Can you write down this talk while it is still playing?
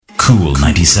Cool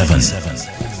 97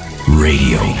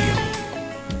 Radio.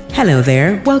 Hello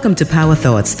there. Welcome to Power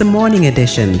Thoughts, the morning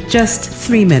edition. Just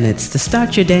 3 minutes to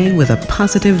start your day with a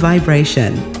positive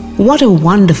vibration. What a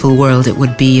wonderful world it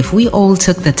would be if we all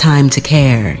took the time to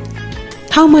care.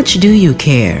 How much do you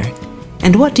care?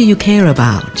 And what do you care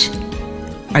about?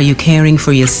 Are you caring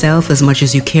for yourself as much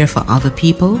as you care for other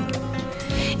people?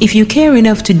 If you care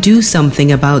enough to do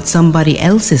something about somebody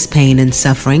else's pain and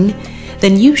suffering,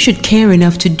 then you should care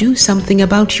enough to do something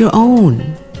about your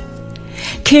own.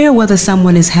 Care whether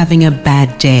someone is having a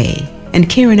bad day, and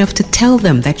care enough to tell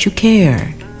them that you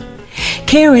care.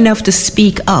 Care enough to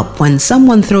speak up when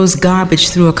someone throws garbage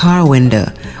through a car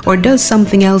window or does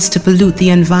something else to pollute the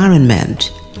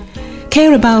environment.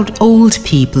 Care about old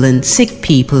people and sick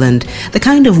people and the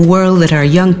kind of world that our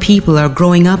young people are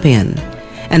growing up in.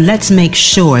 And let's make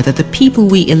sure that the people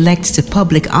we elect to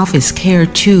public office care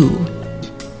too.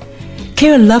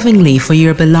 Care lovingly for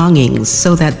your belongings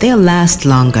so that they'll last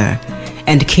longer,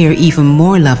 and care even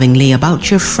more lovingly about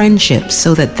your friendships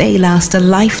so that they last a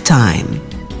lifetime.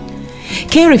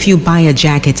 Care if you buy a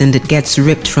jacket and it gets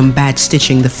ripped from bad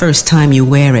stitching the first time you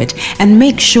wear it, and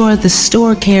make sure the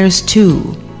store cares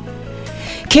too.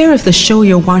 Care if the show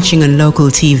you're watching on local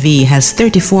TV has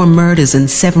 34 murders and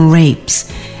 7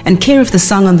 rapes, and care if the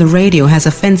song on the radio has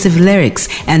offensive lyrics,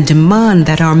 and demand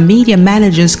that our media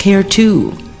managers care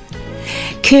too.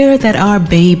 Care that our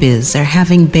babies are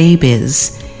having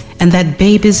babies, and that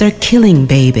babies are killing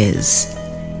babies.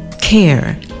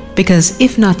 Care, because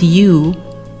if not you,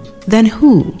 then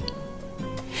who?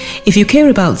 If you care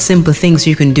about simple things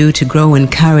you can do to grow in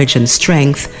courage and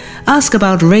strength, ask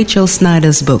about Rachel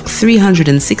Snyder's book,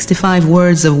 365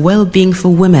 Words of Well-Being for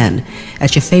Women,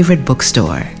 at your favorite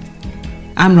bookstore.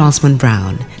 I'm Rosamund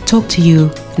Brown. Talk to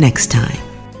you next time.